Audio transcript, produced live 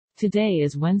Today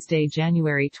is Wednesday,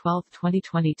 January 12,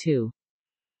 2022.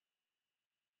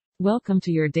 Welcome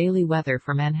to your daily weather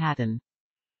for Manhattan.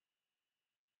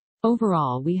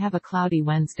 Overall, we have a cloudy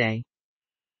Wednesday.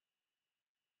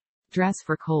 Dress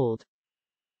for cold.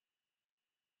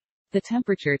 The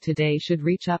temperature today should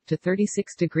reach up to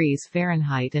 36 degrees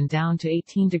Fahrenheit and down to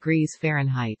 18 degrees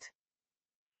Fahrenheit.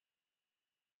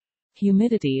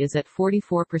 Humidity is at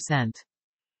 44%.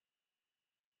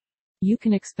 You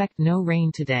can expect no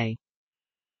rain today.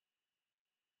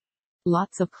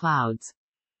 Lots of clouds.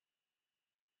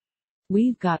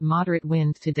 We've got moderate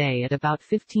wind today at about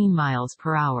 15 miles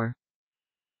per hour.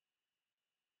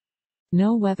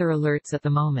 No weather alerts at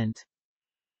the moment.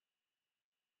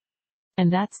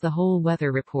 And that's the whole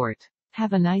weather report.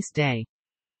 Have a nice day.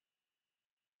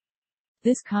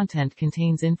 This content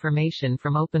contains information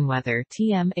from OpenWeather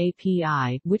 (TM)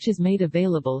 API, which is made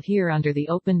available here under the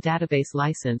Open Database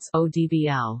License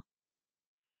 (ODBL).